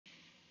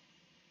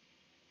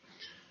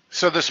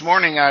So this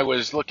morning I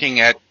was looking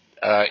at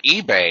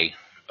eBay,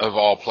 of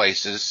all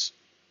places,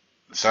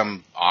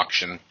 some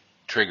auction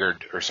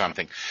triggered or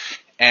something,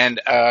 and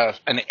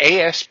an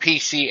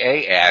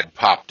ASPCA ad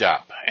popped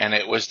up, and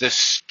it was this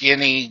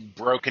skinny,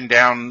 broken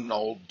down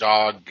old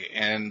dog,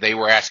 and they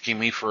were asking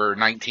me for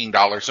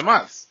 $19 a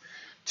month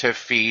to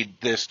feed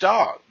this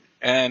dog.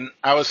 And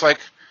I was like,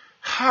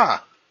 huh.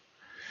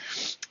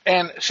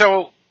 And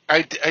so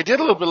I did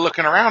a little bit of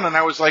looking around, and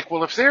I was like,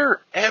 well, if they're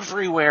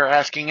everywhere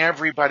asking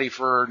everybody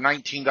for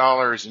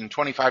 $19 and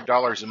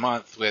 $25 a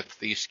month with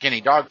these skinny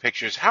dog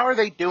pictures, how are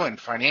they doing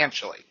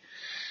financially?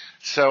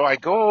 So I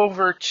go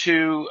over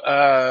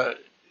to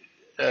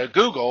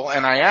Google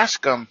and I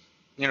ask them,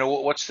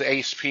 what's the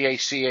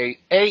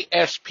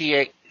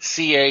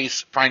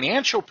ASPCA's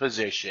financial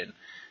position?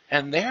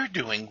 And they're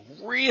doing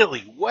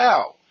really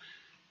well.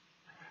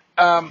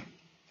 And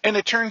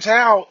it turns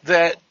out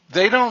that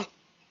they don't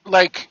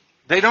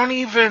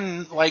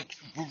even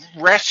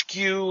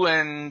rescue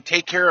and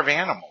take care of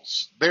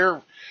animals.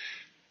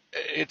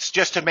 It's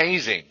just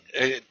amazing.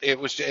 It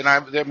was, and I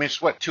mean,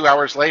 it's what, 2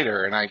 hours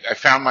later, and I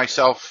found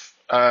myself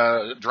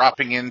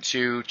dropping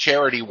into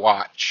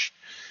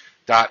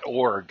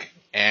CharityWatch.org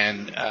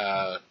and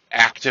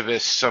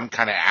some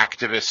kind of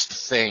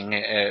activist thing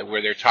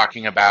where they're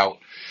talking about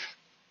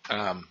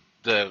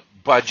the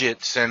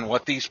budgets and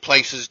what these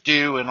places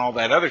do and all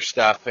that other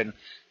stuff. And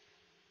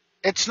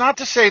it's not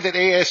to say that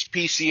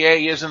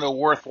ASPCA isn't a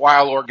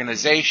worthwhile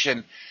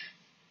organization.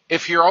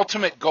 If your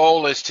ultimate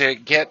goal is to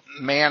get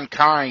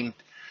mankind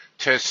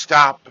to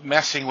stop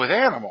messing with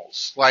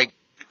animals, like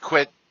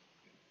quit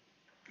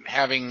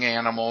having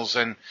animals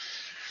and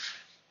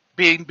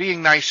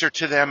being nicer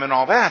to them and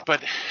all that.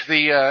 But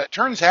it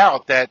turns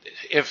out that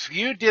if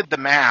you did the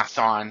math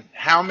on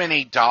how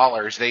many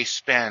dollars they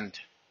spend,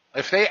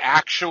 if they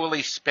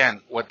actually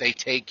spent what they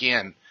take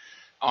in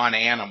on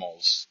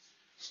animals,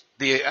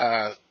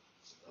 the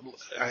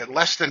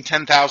less than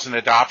 10,000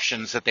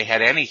 adoptions that they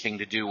had anything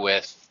to do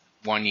with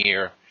one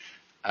year.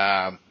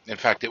 In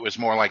fact, it was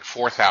more like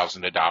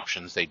 4,000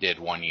 adoptions they did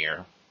one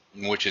year,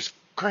 which is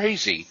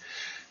crazy.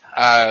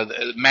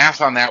 The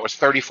math on that was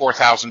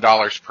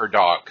 $34,000 per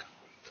dog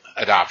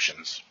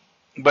adoptions.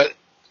 But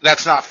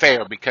that's not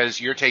fair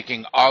because you're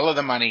taking all of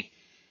the money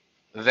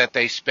that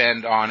they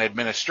spend on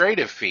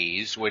administrative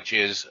fees, which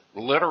is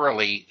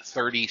literally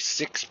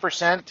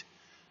 36%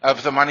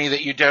 of the money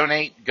that you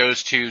donate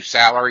goes to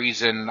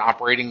salaries and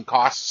operating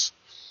costs.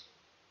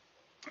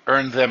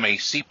 Earned them a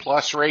C+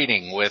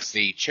 rating with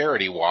the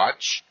Charity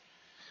Watch.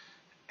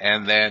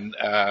 And then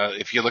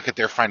if you look at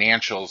their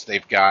financials,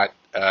 they've got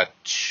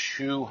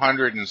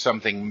 $200 and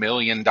something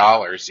million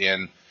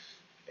in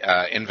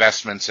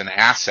investments and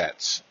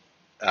assets,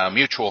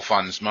 mutual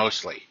funds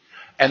mostly.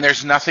 And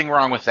there's nothing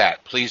wrong with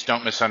that. Please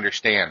don't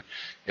misunderstand.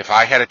 If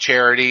I had a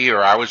charity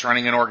or I was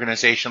running an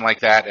organization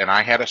like that and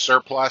I had a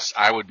surplus,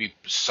 I would be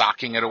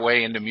socking it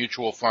away into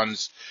mutual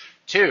funds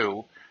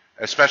too,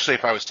 especially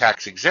if I was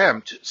tax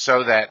exempt,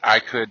 so that I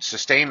could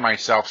sustain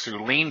myself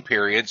through lean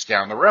periods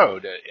down the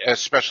road,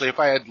 especially if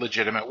I had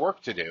legitimate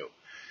work to do.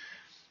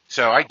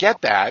 So I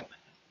get that,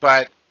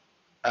 but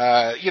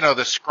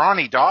the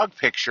scrawny dog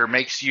picture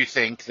makes you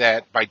think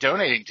that by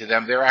donating to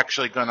them, they're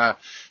actually going to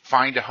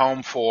find a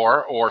home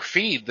for or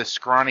feed the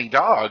scrawny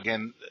dog.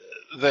 And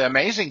the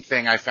amazing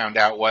thing I found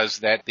out was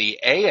that the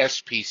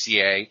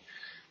ASPCA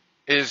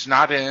is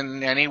not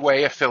in any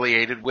way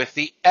affiliated with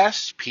the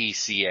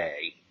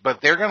SPCA,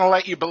 but they're going to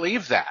let you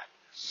believe that.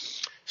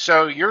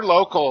 So your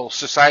local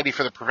Society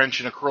for the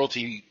Prevention of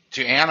Cruelty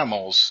to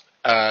Animals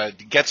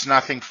gets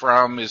nothing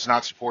from, is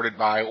not supported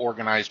by,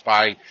 organized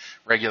by,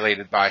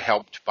 regulated by,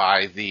 helped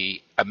by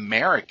the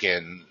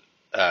American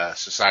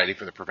Society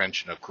for the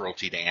Prevention of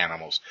Cruelty to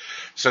Animals.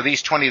 So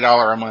these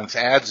 $20 a month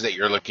ads that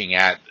you're looking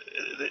at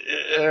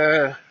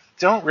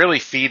don't really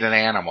feed an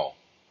animal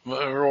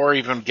or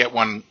even get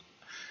one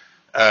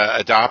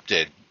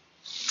adopted.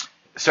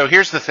 So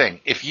here's the thing.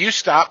 If you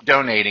stop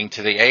donating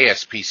to the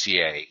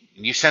ASPCA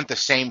and you sent the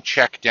same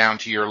check down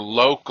to your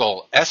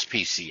local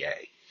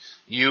SPCA,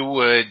 you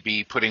would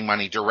be putting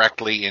money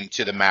directly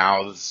into the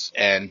mouths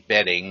and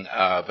bedding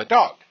of a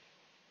dog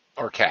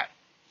or cat.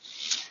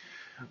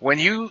 When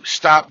you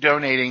stop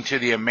donating to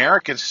the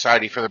American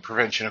Society for the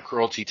Prevention of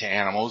Cruelty to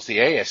Animals, the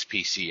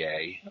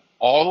ASPCA,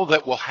 all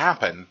that will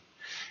happen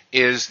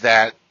is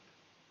that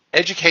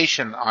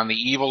education on the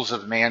evils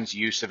of man's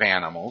use of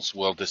animals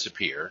will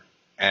disappear.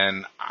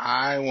 And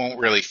I won't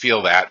really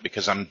feel that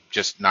because I'm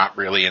just not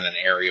really in an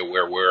area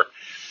where we're...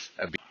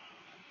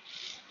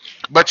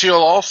 But you'll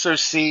also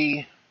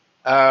see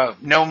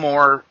no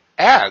more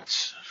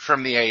ads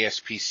from the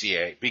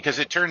ASPCA because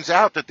it turns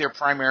out that their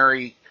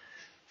primary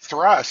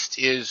thrust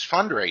is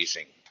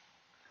fundraising.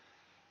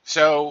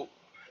 So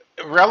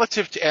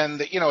relative to,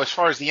 and as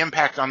far as the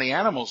impact on the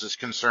animals is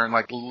concerned,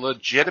 like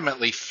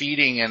legitimately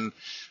feeding and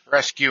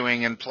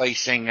rescuing and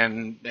placing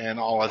and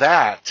all of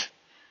that,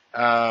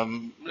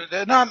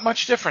 not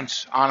much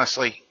difference,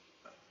 honestly.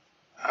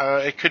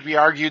 It could be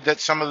argued that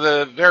some of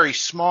the very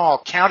small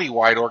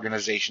county-wide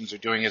organizations are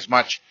doing as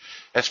much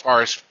as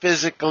far as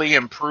physically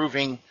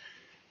improving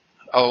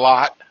a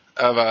lot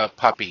of a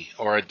puppy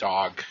or a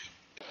dog.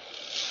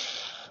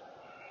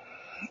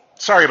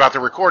 Sorry about the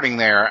recording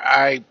there.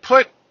 I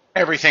put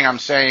everything I'm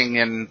saying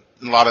in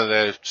a lot of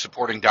the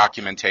supporting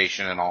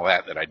documentation and all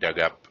that I dug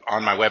up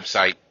on my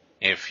website.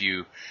 If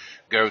you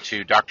go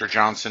to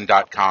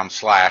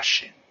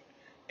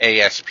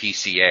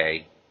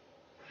drjohnson.com/ASPCA,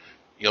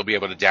 you'll be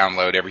able to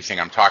download everything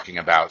I'm talking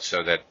about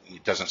so that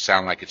it doesn't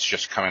sound like it's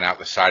just coming out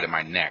the side of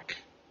my neck.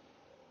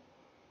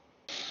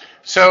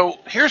 So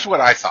here's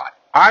what I thought.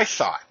 I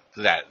thought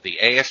that the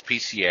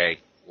ASPCA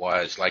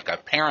was like a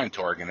parent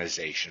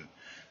organization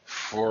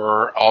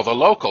for all the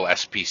local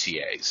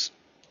SPCAs.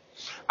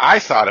 I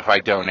thought if I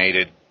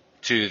donated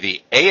to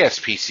the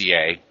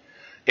ASPCA,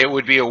 it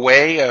would be a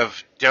way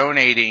of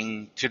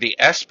donating to the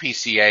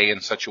SPCA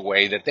in such a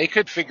way that they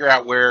could figure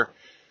out where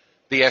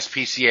the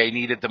SPCA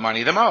needed the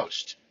money the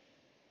most.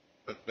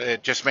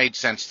 It just made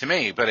sense to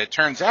me. But it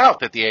turns out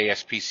that the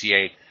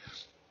ASPCA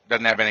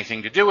doesn't have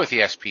anything to do with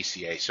the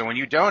SPCA. So when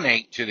you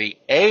donate to the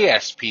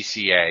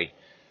ASPCA,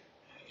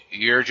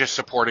 you're just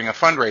supporting a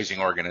fundraising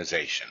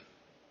organization.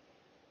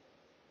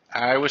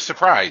 I was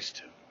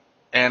surprised.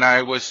 And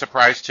I was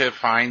surprised to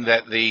find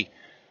that the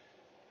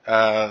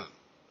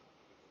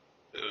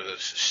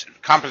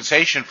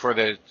compensation for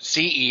the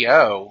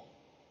CEO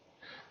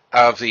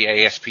of the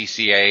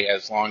ASPCA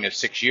as long as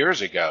 6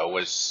 years ago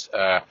was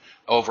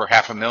over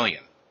 $500,000.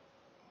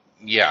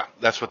 Yeah,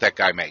 that's what that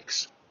guy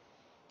makes.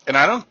 And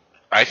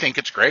I think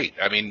it's great.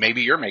 I mean,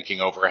 maybe you're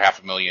making over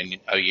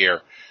 $500,000 a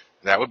year.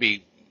 That would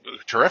be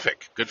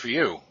terrific. Good for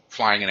you,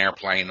 flying an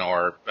airplane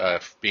or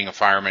being a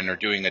fireman or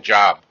doing a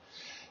job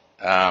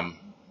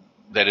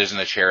that isn't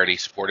a charity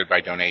supported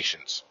by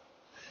donations.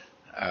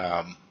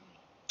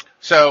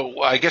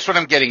 So I guess what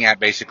I'm getting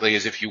at basically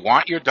is if you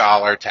want your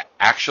dollar to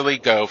actually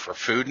go for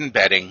food and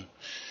bedding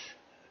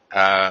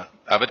of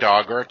a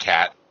dog or a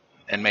cat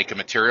and make a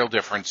material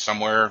difference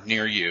somewhere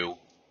near you,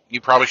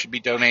 you probably should be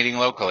donating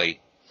locally.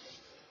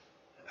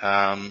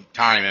 Time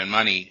and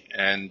money.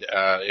 And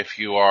if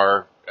you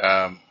are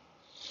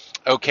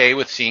okay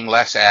with seeing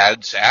less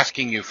ads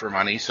asking you for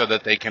money so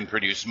that they can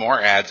produce more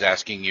ads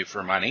asking you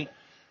for money,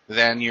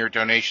 then your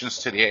donations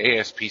to the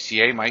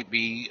ASPCA might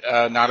be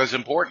not as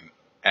important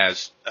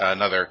as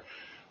another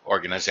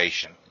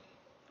organization.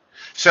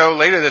 So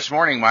later this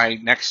morning, my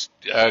next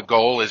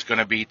goal is going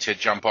to be to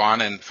jump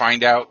on and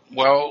find out,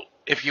 well,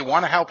 if you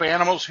want to help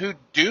animals, who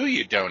do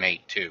you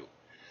donate to?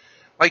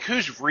 Like,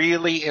 who's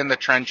really in the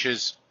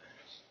trenches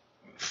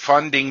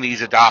funding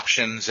these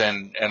adoptions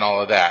and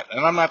all of that?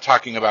 And I'm not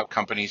talking about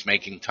companies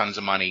making tons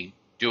of money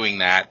doing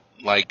that.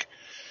 Like,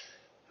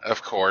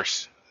 of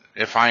course,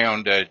 if I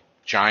owned a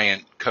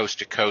giant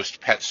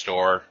coast-to-coast pet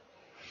store,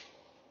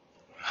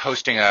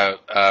 hosting a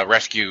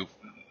rescue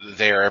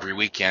there every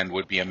weekend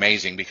would be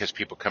amazing because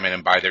people come in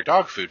and buy their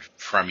dog food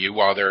from you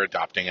while they're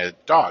adopting a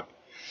dog.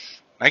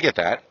 I get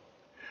that.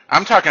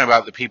 I'm talking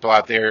about the people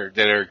out there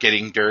that are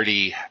getting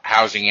dirty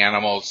housing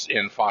animals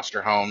in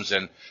foster homes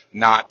and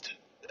not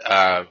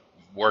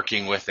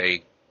working with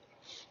a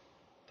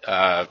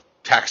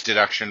tax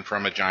deduction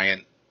from a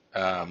giant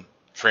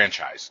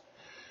franchise.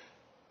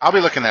 I'll be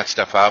looking that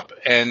stuff up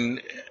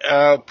and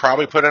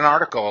probably put an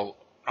article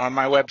on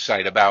my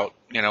website about,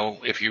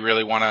 if you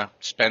really want to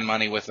spend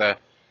money with a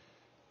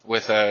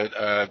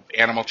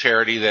animal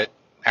charity that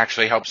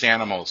actually helps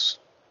animals.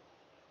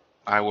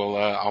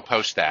 I'll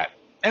post that.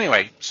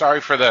 Anyway,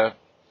 sorry for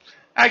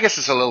I guess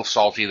it's a little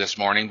salty this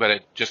morning, but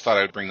I just thought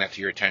I would bring that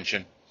to your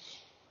attention.